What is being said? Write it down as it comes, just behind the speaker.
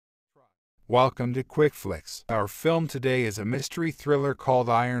Welcome to Quick Flicks. Our film today is a mystery thriller called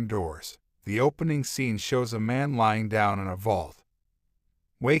Iron Doors. The opening scene shows a man lying down in a vault.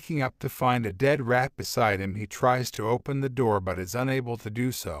 Waking up to find a dead rat beside him, he tries to open the door but is unable to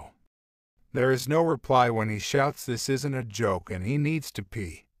do so. There is no reply when he shouts this isn't a joke and he needs to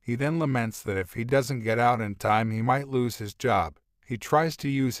pee. He then laments that if he doesn't get out in time he might lose his job. He tries to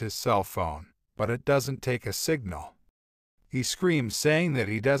use his cell phone, but it doesn't take a signal. He screams, saying that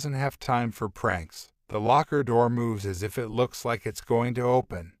he doesn't have time for pranks. The locker door moves as if it looks like it's going to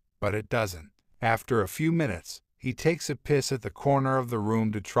open, but it doesn't. After a few minutes, he takes a piss at the corner of the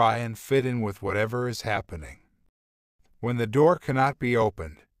room to try and fit in with whatever is happening. When the door cannot be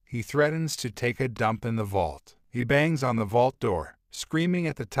opened, he threatens to take a dump in the vault. He bangs on the vault door, screaming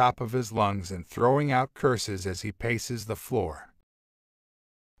at the top of his lungs and throwing out curses as he paces the floor.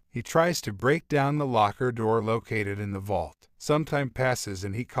 He tries to break down the locker door located in the vault. Some time passes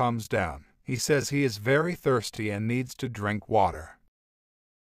and he calms down. He says he is very thirsty and needs to drink water.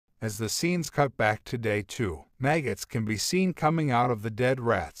 As the scenes cut back to day 2, maggots can be seen coming out of the dead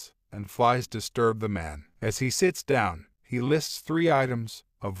rats, and flies disturb the man. As he sits down, he lists 3 items: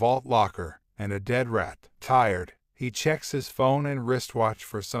 a vault locker and a dead rat. Tired, he checks his phone and wristwatch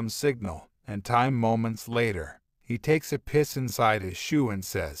for some signal, and time moments later, he takes a piss inside his shoe and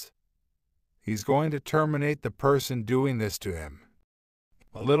says he's going to terminate the person doing this to him.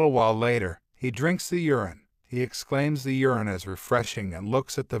 A little while later, he drinks the urine. He exclaims the urine is refreshing and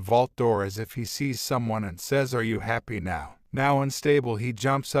looks at the vault door as if he sees someone and says, "Are you happy now?" Now unstable, he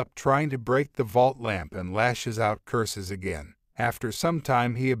jumps up trying to break the vault lamp and lashes out curses again. After some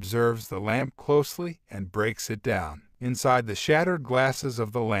time he observes the lamp closely and breaks it down. Inside the shattered glasses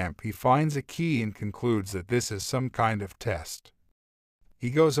of the lamp he finds a key and concludes that this is some kind of test. He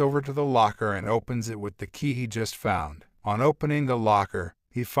goes over to the locker and opens it with the key he just found. On opening the locker,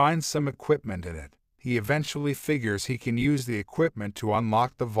 he finds some equipment in it. He eventually figures he can use the equipment to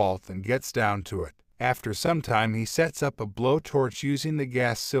unlock the vault and gets down to it. After some time he sets up a blowtorch using the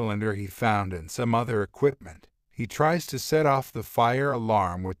gas cylinder he found and some other equipment. He tries to set off the fire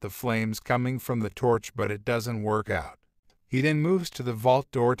alarm with the flames coming from the torch, but it doesn't work out. He then moves to the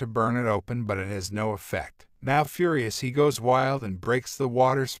vault door to burn it open, but it has no effect. Now furious, he goes wild and breaks the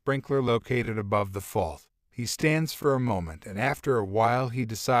water sprinkler located above the vault. He stands for a moment, and after a while he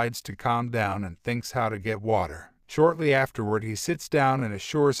decides to calm down and thinks how to get water. Shortly afterward he sits down and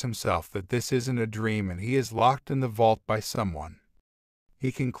assures himself that this isn't a dream and he is locked in the vault by someone.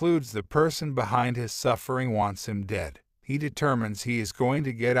 He concludes the person behind his suffering wants him dead. He determines he is going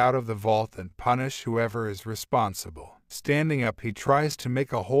to get out of the vault and punish whoever is responsible. Standing up, he tries to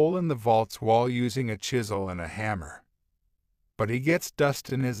make a hole in the vault's wall using a chisel and a hammer. But he gets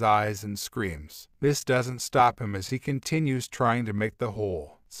dust in his eyes and screams. This doesn't stop him as he continues trying to make the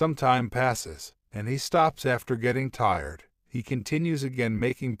hole. Some time passes, and he stops after getting tired. He continues again,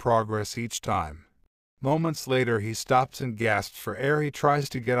 making progress each time. Moments later he stops and gasps for air. He tries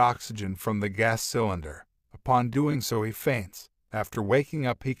to get oxygen from the gas cylinder. Upon doing so he faints. After waking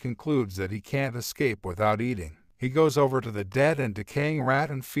up he concludes that he can't escape without eating. He goes over to the dead and decaying rat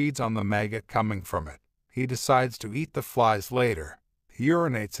and feeds on the maggot coming from it. He decides to eat the flies later. He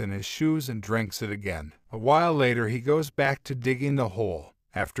urinates in his shoes and drinks it again. A while later he goes back to digging the hole.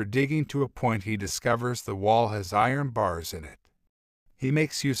 After digging to a point he discovers the wall has iron bars in it. He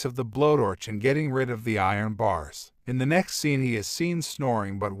makes use of the blowtorch in getting rid of the iron bars. In the next scene he is seen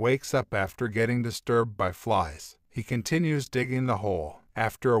snoring but wakes up after getting disturbed by flies. He continues digging the hole.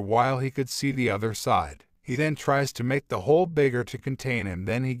 After a while he could see the other side. He then tries to make the hole bigger to contain him.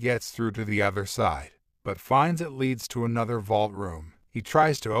 Then he gets through to the other side, but finds it leads to another vault room. He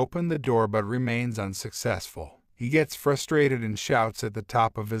tries to open the door but remains unsuccessful. He gets frustrated and shouts at the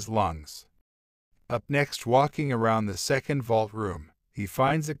top of his lungs. Up next, walking around the second vault room, he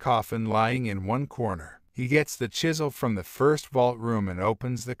finds a coffin lying in one corner. He gets the chisel from the first vault room and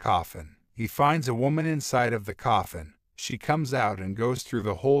opens the coffin. He finds a woman inside of the coffin. She comes out and goes through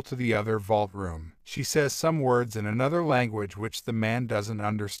the hole to the other vault room. She says some words in another language which the man doesn't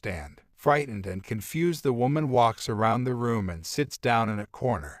understand. Frightened and confused, the woman walks around the room and sits down in a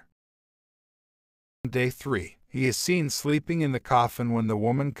corner. Day 3. He is seen sleeping in the coffin when the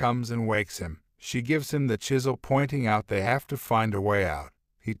woman comes and wakes him. She gives him the chisel, pointing out they have to find a way out.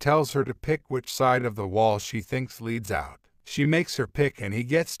 He tells her to pick which side of the wall she thinks leads out. She makes her pick and he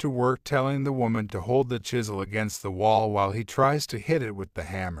gets to work, telling the woman to hold the chisel against the wall while he tries to hit it with the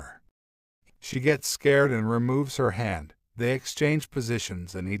hammer. She gets scared and removes her hand. They exchange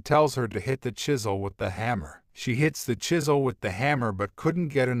positions and he tells her to hit the chisel with the hammer. She hits the chisel with the hammer but couldn't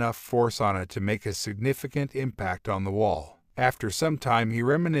get enough force on it to make a significant impact on the wall. After some time he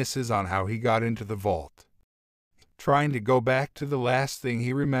reminisces on how he got into the vault, trying to go back to the last thing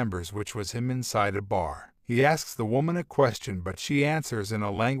he remembers, which was him inside a bar. He asks the woman a question, but she answers in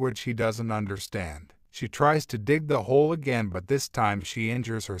a language he doesn't understand. She tries to dig the hole again, but this time she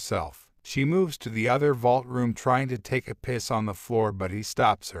injures herself. She moves to the other vault room trying to take a piss on the floor, but he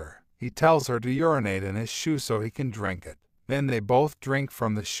stops her. He tells her to urinate in his shoe so he can drink it. Then they both drink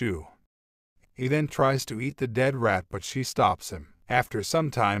from the shoe. He then tries to eat the dead rat, but she stops him. After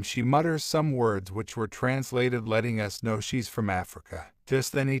some time she mutters some words which were translated letting us know she's from Africa.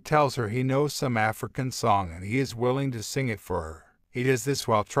 Just then he tells her he knows some African song and he is willing to sing it for her. He does this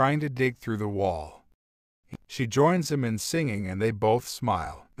while trying to dig through the wall. She joins him in singing and they both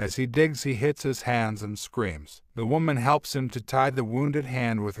smile. As he digs he hits his hands and screams. The woman helps him to tie the wounded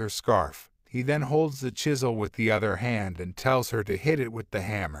hand with her scarf. He then holds the chisel with the other hand and tells her to hit it with the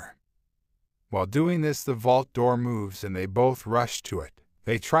hammer. While doing this, the vault door moves and they both rush to it.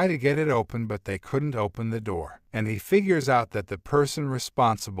 They try to get it open, but they couldn't open the door, and he figures out that the person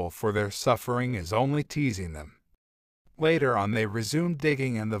responsible for their suffering is only teasing them. Later on they resume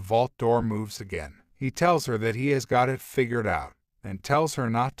digging and the vault door moves again. He tells her that he has got it figured out, and tells her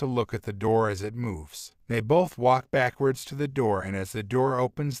not to look at the door as it moves. They both walk backwards to the door, and as the door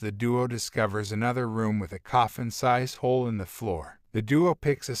opens the duo discovers another room with a coffin-sized hole in the floor. The duo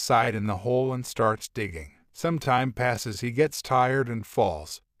picks a side in the hole and starts digging. Some time passes, he gets tired and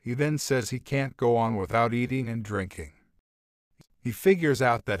falls. He then says he can't go on without eating and drinking. He figures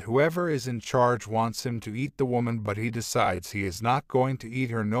out that whoever is in charge wants him to eat the woman, but he decides he is not going to eat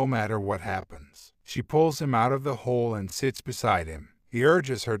her no matter what happens. She pulls him out of the hole and sits beside him. He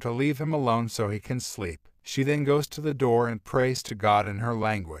urges her to leave him alone so he can sleep. She then goes to the door and prays to God in her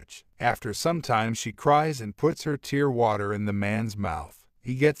language. After some time she cries and puts her tear water in the man's mouth.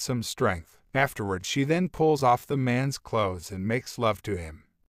 He gets some strength. Afterward she then pulls off the man's clothes and makes love to him.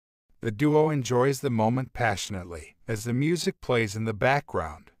 The duo enjoys the moment passionately. As the music plays in the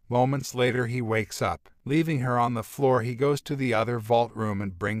background, moments later he wakes up. Leaving her on the floor, he goes to the other vault room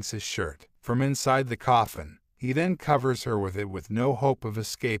and brings his shirt from inside the coffin. He then covers her with it with no hope of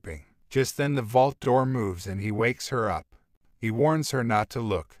escaping. Just then the vault door moves and he wakes her up. He warns her not to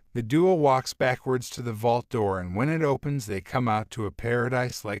look. The duo walks backwards to the vault door, and when it opens they come out to a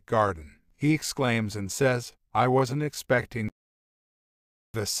paradise-like garden. He exclaims and says, "I wasn't expecting."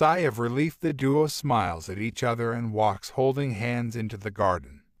 With a sigh of relief the duo smiles at each other and walks holding hands into the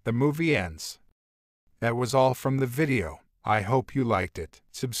garden. The movie ends. That was all from the video. I hope you liked it.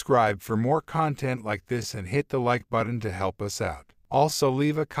 Subscribe for more content like this and hit the like button to help us out. Also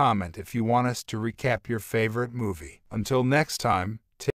leave a comment if you want us to recap your favorite movie. Until next time,